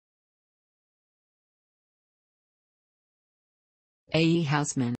A. E.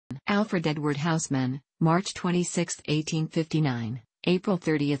 Housman, Alfred Edward Housman, March 26, 1859, April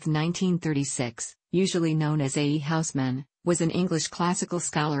 30, 1936, usually known as A. E. Housman, was an English classical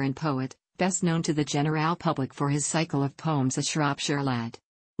scholar and poet, best known to the general public for his cycle of poems A Shropshire Lad.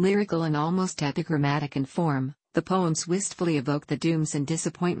 Lyrical and almost epigrammatic in form, the poems wistfully evoke the dooms and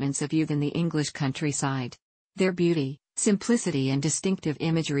disappointments of youth in the English countryside. Their beauty, simplicity and distinctive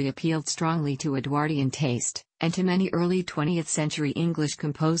imagery appealed strongly to Edwardian taste, and to many early 20th century English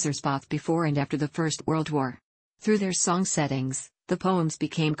composers both before and after the First World War. Through their song settings, the poems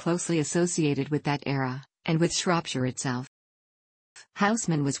became closely associated with that era, and with Shropshire itself.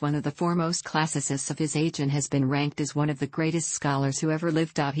 Housman was one of the foremost classicists of his age and has been ranked as one of the greatest scholars who ever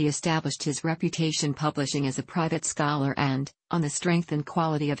lived. He established his reputation publishing as a private scholar and, on the strength and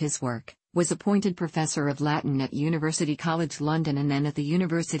quality of his work, was appointed Professor of Latin at University College London and then at the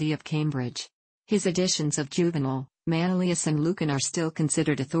University of Cambridge. His editions of Juvenal, Manlius and Lucan are still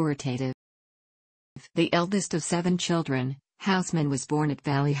considered authoritative. The eldest of 7 children, Housman was born at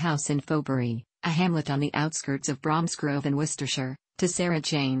Valley House in Fowbury, a hamlet on the outskirts of Bromsgrove in Worcestershire, to Sarah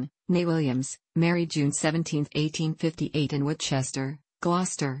Jane, née Williams, married June 17, 1858 in Woodchester,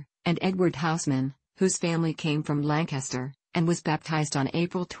 Gloucester, and Edward Housman, whose family came from Lancaster, and was baptized on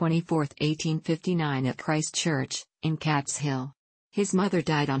April 24, 1859 at Christ Church, in Cat's Hill. His mother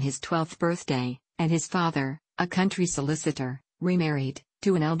died on his 12th birthday, and his father, a country solicitor, remarried,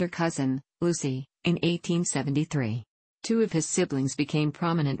 to an elder cousin, Lucy, in 1873. 2 of his siblings became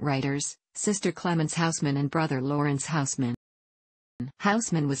prominent writers, sister Clemence Housman and brother Lawrence Housman.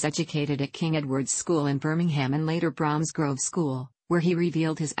 Housman was educated at King Edward's School in Birmingham and later Bromsgrove School, where he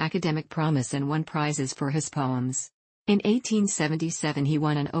revealed his academic promise and won prizes for his poems. In 1877 he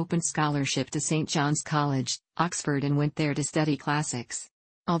won an open scholarship to St. John's College, Oxford and went there to study classics.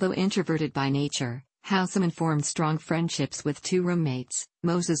 Although introverted by nature, Housman formed strong friendships with 2 roommates,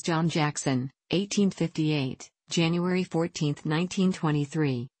 Moses John Jackson, 1858, January 14,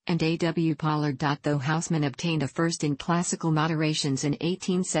 1923, and A. W. Pollard. Though Housman obtained a first in classical moderations in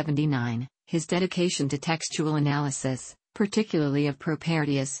 1879, his dedication to textual analysis, particularly of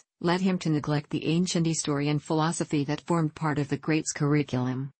Propertius, led him to neglect the ancient history and philosophy that formed part of the great's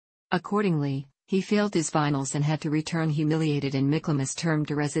curriculum. Accordingly, he failed his finals and had to return humiliated in Michaelmas term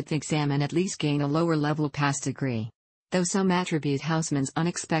to resit exam and at least gain a lower-level pass degree. Though some attribute Housman's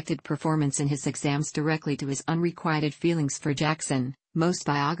unexpected performance in his exams directly to his unrequited feelings for Jackson, most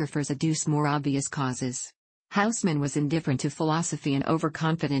biographers adduce more obvious causes. Housman was indifferent to philosophy and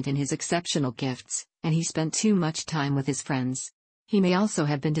overconfident in his exceptional gifts, and he spent too much time with his friends. He may also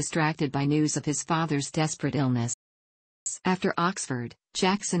have been distracted by news of his father's desperate illness. After Oxford,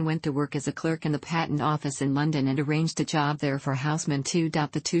 Jackson went to work as a clerk in the Patent Office in London and arranged a job there for Housman too.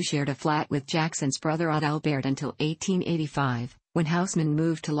 The 2 shared a flat with Jackson's brother Adalbert until 1885, when Housman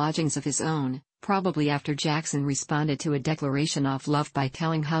moved to lodgings of his own, probably after Jackson responded to a declaration of love by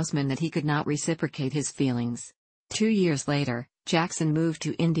telling Housman that he could not reciprocate his feelings. 2 years later, Jackson moved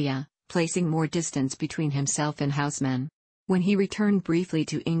to India, placing more distance between himself and Housman. When he returned briefly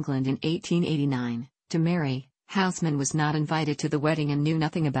to England in 1889, to marry, Housman was not invited to the wedding and knew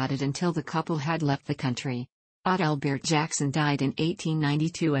nothing about it until the couple had left the country. Adalbert Jackson died in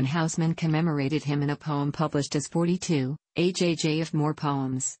 1892 and Housman commemorated him in a poem published as 42, HAJ of More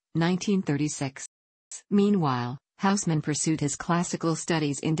Poems, 1936. Meanwhile, Housman pursued his classical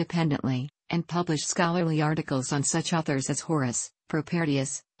studies independently, and published scholarly articles on such authors as Horace,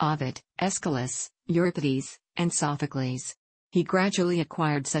 Propertius, Ovid, Aeschylus, Euripides, and Sophocles. He gradually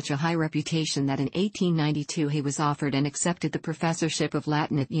acquired such a high reputation that in 1892 he was offered and accepted the professorship of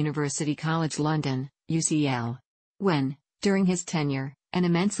Latin at University College London, UCL. When, during his tenure, an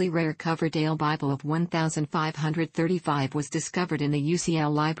immensely rare Coverdale Bible of 1535 was discovered in the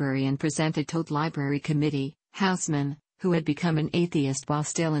UCL library and presented to the library committee, Housman, who had become an atheist while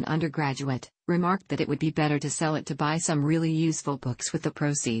still an undergraduate, remarked that it would be better to sell it to buy some really useful books with the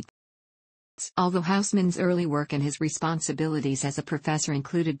proceeds. Although Housman's early work and his responsibilities as a professor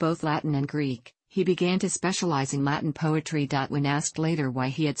included both Latin and Greek, he began to specialize in Latin poetry. When asked later why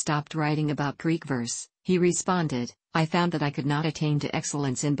he had stopped writing about Greek verse, he responded, "I found that I could not attain to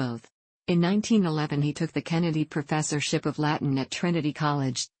excellence in both." In 1911 he took the Kennedy Professorship of Latin at Trinity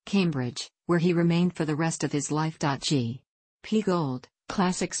College, Cambridge, where he remained for the rest of his life. G. P. Gold,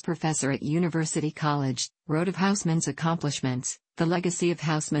 classics professor at University College, wrote of Housman's accomplishments, "The legacy of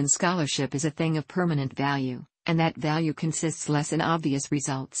Housman's scholarship is a thing of permanent value, and that value consists less in obvious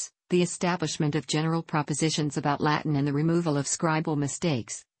results, the establishment of general propositions about Latin and the removal of scribal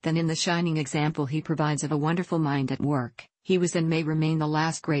mistakes, than in the shining example he provides of a wonderful mind at work." He was and may remain the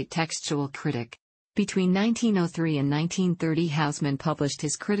last great textual critic. Between 1903 and 1930, Housman published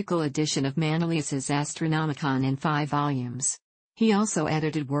his critical edition of Manlius's Astronomicon in 5 volumes. He also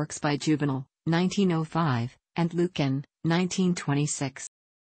edited works by Juvenal, 1905, and Lucan, 1926.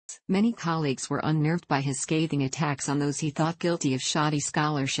 Many colleagues were unnerved by his scathing attacks on those he thought guilty of shoddy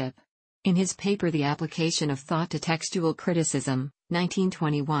scholarship. In his paper The Application of Thought to Textual Criticism,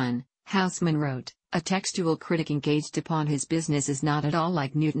 1921, Housman wrote, "A textual critic engaged upon his business is not at all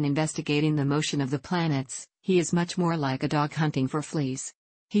like Newton investigating the motion of the planets, he is much more like a dog hunting for fleas."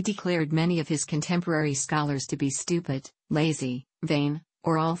 He declared many of his contemporary scholars to be stupid, lazy, vain,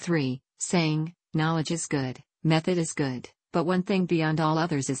 or all three, saying, "Knowledge is good, method is good, but one thing beyond all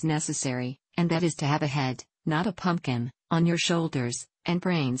others is necessary, and that is to have a head, not a pumpkin, on your shoulders, and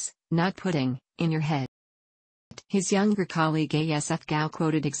brains, not pudding, in your head." His younger colleague A.S.F. Gow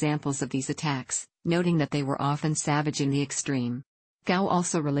quoted examples of these attacks, noting that they were often savage in the extreme. Gow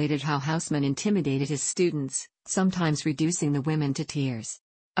also related how Housman intimidated his students, sometimes reducing the women to tears.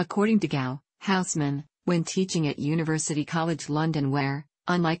 According to Gow, Housman, when teaching at University College London where,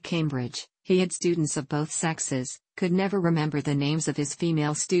 unlike Cambridge, he had students of both sexes, could never remember the names of his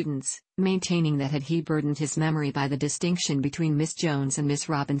female students, maintaining that had he burdened his memory by the distinction between Miss Jones and Miss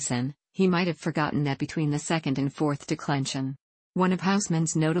Robinson, he might have forgotten that between the second and fourth declension. One of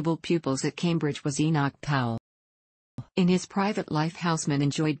Housman's notable pupils at Cambridge was Enoch Powell. In his private life, Housman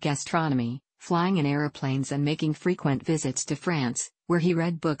enjoyed gastronomy, flying in aeroplanes and making frequent visits to France, where he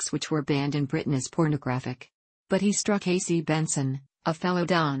read books which were banned in Britain as pornographic. But he struck A.C. Benson, a fellow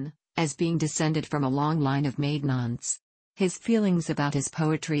Don, as being descended from a long line of maiden aunts. His feelings about his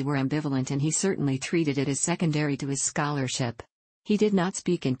poetry were ambivalent, and he certainly treated it as secondary to his scholarship. He did not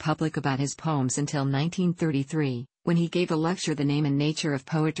speak in public about his poems until 1933, when he gave a lecture The Name and Nature of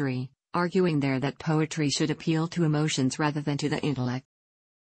Poetry, arguing there that poetry should appeal to emotions rather than to the intellect.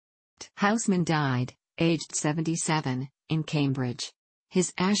 Housman died, aged 77, in Cambridge.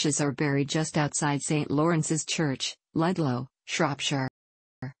 His ashes are buried just outside St. Lawrence's Church, Ludlow, Shropshire.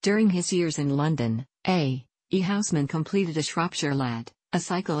 During his years in London, A. E. Housman completed A Shropshire Lad, a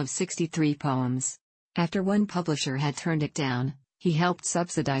cycle of 63 poems. After one publisher had turned it down, he helped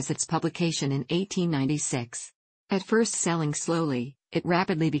subsidize its publication in 1896. At first selling slowly, it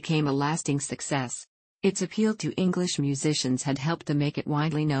rapidly became a lasting success. Its appeal to English musicians had helped to make it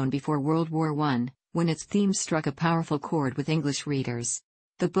widely known before World War I, when its theme struck a powerful chord with English readers.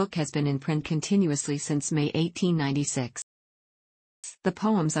 The book has been in print continuously since May 1896. The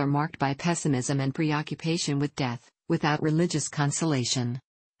poems are marked by pessimism and preoccupation with death, without religious consolation.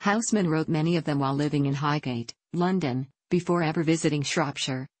 Housman wrote many of them while living in Highgate, London, before ever visiting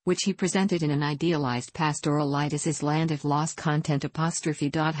Shropshire, which he presented in an idealized pastoral light as his land of lost content.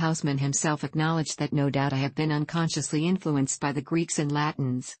 Housman himself acknowledged that no doubt I have been unconsciously influenced by the Greeks and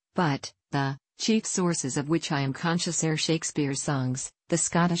Latins, but the chief sources of which I am conscious are Shakespeare's songs, the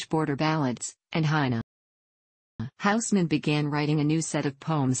Scottish border ballads, and Heine. Housman began writing a new set of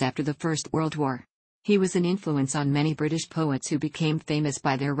poems after the First World War. He was an influence on many British poets who became famous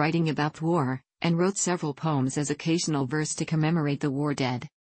by their writing about the war, and wrote several poems as occasional verse to commemorate the war dead.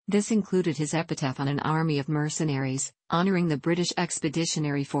 This included his epitaph on an army of mercenaries, honoring the British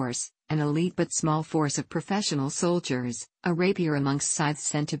Expeditionary Force, an elite but small force of professional soldiers, a rapier amongst scythes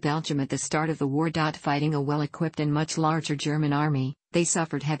sent to Belgium at the start of the war. Fighting a well-equipped and much larger German army, they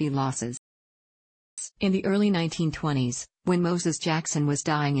suffered heavy losses. In the early 1920s, when Moses Jackson was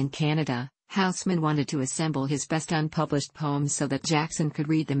dying in Canada, Housman wanted to assemble his best unpublished poems so that Jackson could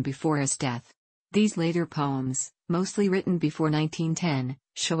read them before his death. These later poems, mostly written before 1910,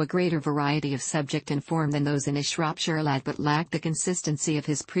 show a greater variety of subject and form than those in A Shropshire Lad, but lack the consistency of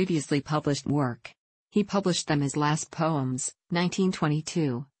his previously published work. He published them as Last Poems,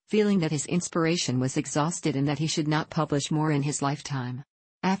 1922, feeling that his inspiration was exhausted and that he should not publish more in his lifetime.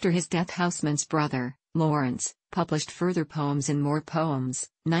 After his death, Housman's brother, Lawrence, published further poems in More Poems,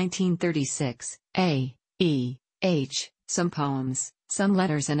 1936, A. E. H., Some Poems, Some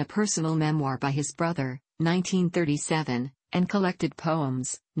Letters and a Personal Memoir by his brother, 1937, and Collected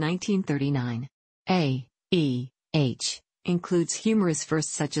Poems, 1939. A. E. H. includes humorous verse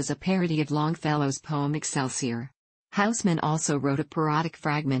such as a parody of Longfellow's poem Excelsior. Housman also wrote a parodic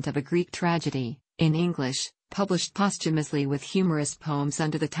fragment of a Greek tragedy, in English, published posthumously with humorous poems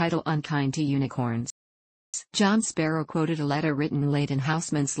under the title Unkind to Unicorns. John Sparrow quoted a letter written late in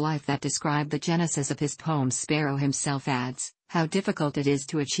Housman's life that described the genesis of his poems. Sparrow himself adds, "How difficult it is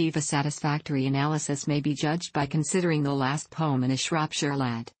to achieve a satisfactory analysis may be judged by considering the last poem in A Shropshire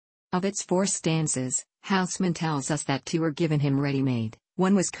Lad." Of its 4 stanzas, Housman tells us that 2 were given him ready-made,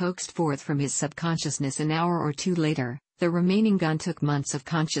 one was coaxed forth from his subconsciousness an hour or 2 later, the remaining gun took months of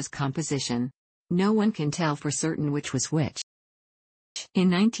conscious composition. No one can tell for certain which was which. In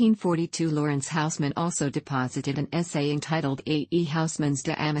 1942, Lawrence Housman also deposited an essay entitled A. E. Housman's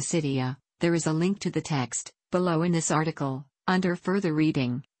De Amicitia. There is a link to the text, below in this article, under further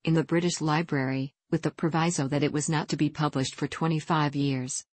reading, in the British Library, with the proviso that it was not to be published for 25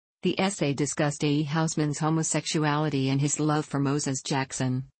 years. The essay discussed A. E. Housman's homosexuality and his love for Moses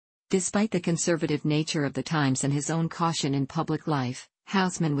Jackson. Despite the conservative nature of the times and his own caution in public life,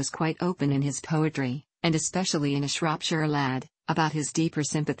 Housman was quite open in his poetry, and especially in A Shropshire Lad, about his deeper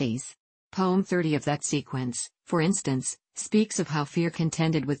sympathies. Poem 30 of that sequence, for instance, speaks of how fear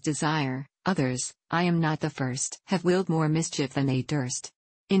contended with desire. Others, I am not the first, have willed more mischief than they durst.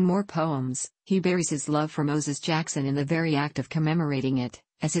 In more poems, he buries his love for Moses Jackson in the very act of commemorating it,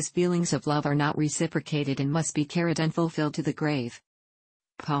 as his feelings of love are not reciprocated and must be carried unfulfilled to the grave.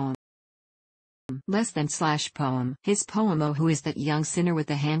 Poem. Poem. His poem Oh Who Is That Young Sinner with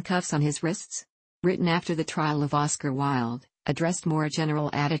the Handcuffs on His Wrists? Written after the trial of Oscar Wilde, addressed more general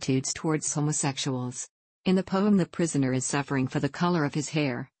attitudes towards homosexuals. In the poem, the prisoner is suffering for the color of his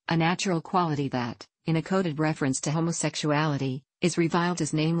hair, a natural quality that, in a coded reference to homosexuality, is reviled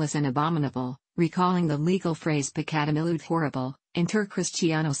as nameless and abominable, recalling the legal phrase peccatum illud horrible, inter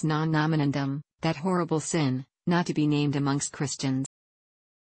Christianos non nominandum, that horrible sin, not to be named amongst Christians.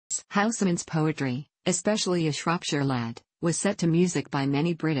 Housman's poetry, especially A Shropshire Lad, was set to music by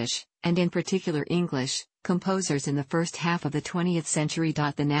many British, and in particular English, composers in the first half of the 20th century.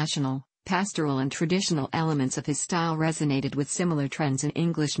 The national, pastoral and traditional elements of his style resonated with similar trends in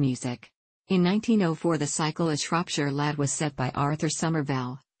English music. In 1904, the cycle A Shropshire Lad was set by Arthur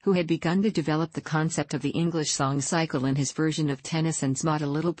Somervell, who had begun to develop the concept of the English song cycle in his version of Tennyson's Maud a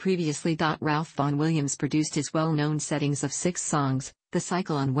little previously. Ralph Vaughan Williams produced his well-known settings of 6 songs, the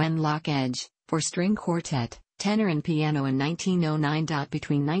cycle on Wenlock Edge, for string quartet, tenor and piano in 1909.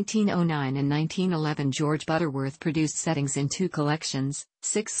 Between 1909 and 1911, George Butterworth produced settings in 2 collections,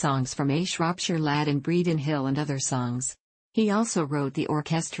 6 songs from A Shropshire Lad and Breedon Hill and other songs. He also wrote the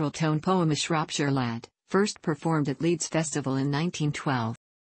orchestral tone poem A Shropshire Lad, first performed at Leeds Festival in 1912.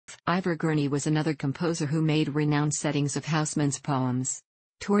 Ivor Gurney was another composer who made renowned settings of Housman's poems.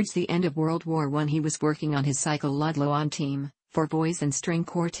 Towards the end of World War I, he was working on his cycle Ludlow on Team, for voice and string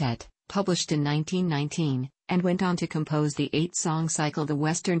quartet, published in 1919, and went on to compose the 8-song cycle The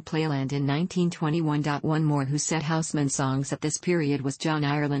Western Playland in 1921. One more who set Housman songs at this period was John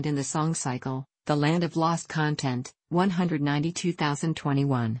Ireland in the song cycle, The Land of Lost Content,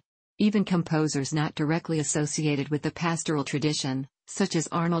 192,021. Even composers not directly associated with the pastoral tradition, such as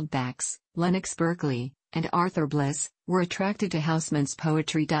Arnold Bax, Lennox Berkeley, and Arthur Bliss, were attracted to Housman's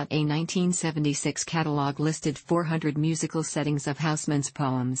poetry. A 1976 catalogue listed 400 musical settings of Housman's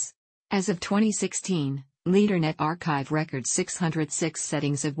poems. As of 2016, LeaderNet Archive records 606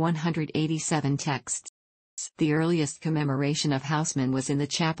 settings of 187 texts. The earliest commemoration of Housman was in the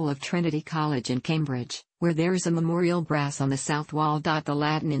chapel of Trinity College in Cambridge, where there is a memorial brass on the south wall. The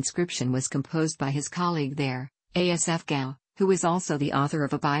Latin inscription was composed by his colleague there, A.S.F. Gow, who is also the author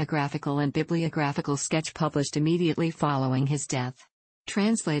of a biographical and bibliographical sketch published immediately following his death.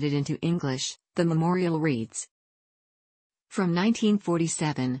 Translated into English, the memorial reads: From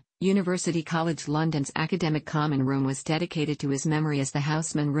 1947, University College London's Academic Common Room was dedicated to his memory as the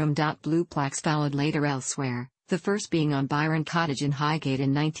Housman Room. Blue plaques followed later elsewhere, the first being on Byron Cottage in Highgate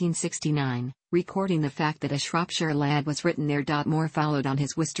in 1969, recording the fact that A Shropshire Lad was written there. More followed on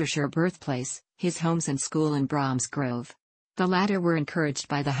his Worcestershire birthplace, his homes and school in Bromsgrove. The latter were encouraged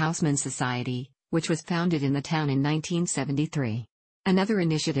by the Housman Society, which was founded in the town in 1973. Another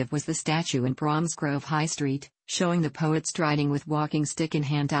initiative was the statue in Bromsgrove High Street, showing the poet striding with walking stick in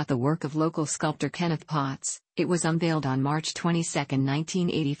hand. The work of local sculptor Kenneth Potts. It was unveiled on March 22,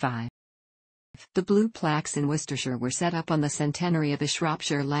 1985. The blue plaques in Worcestershire were set up on the centenary of A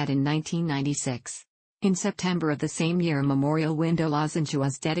Shropshire Lad in 1996. In September of the same year, a memorial window lozenge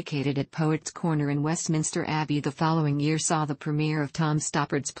was dedicated at Poets' Corner in Westminster Abbey. The following year saw the premiere of Tom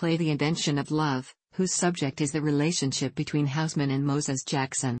Stoppard's play The Invention of Love, whose subject is the relationship between Housman and Moses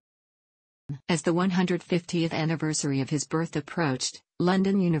Jackson. As the 150th anniversary of his birth approached,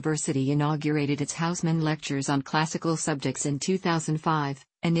 London University inaugurated its Housman Lectures on Classical Subjects in 2005,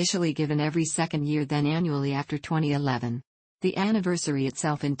 initially given every second year, then annually after 2011. The anniversary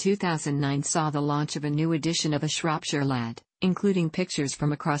itself in 2009 saw the launch of a new edition of A Shropshire Lad, including pictures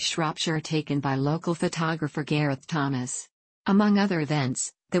from across Shropshire taken by local photographer Gareth Thomas. Among other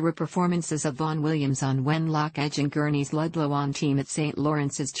events, there were performances of Vaughan Williams on Wenlock Edge and Gurney's Ludlow on Team at St.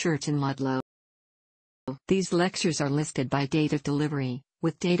 Lawrence's Church in Ludlow. These lectures are listed by date of delivery,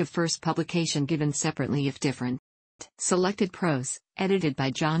 with date of first publication given separately if different. Selected prose, edited by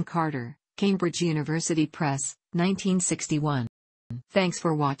John Carter, Cambridge University Press, 1961. Thanks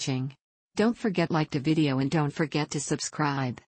for watching. Don't forget like the video and don't forget to subscribe.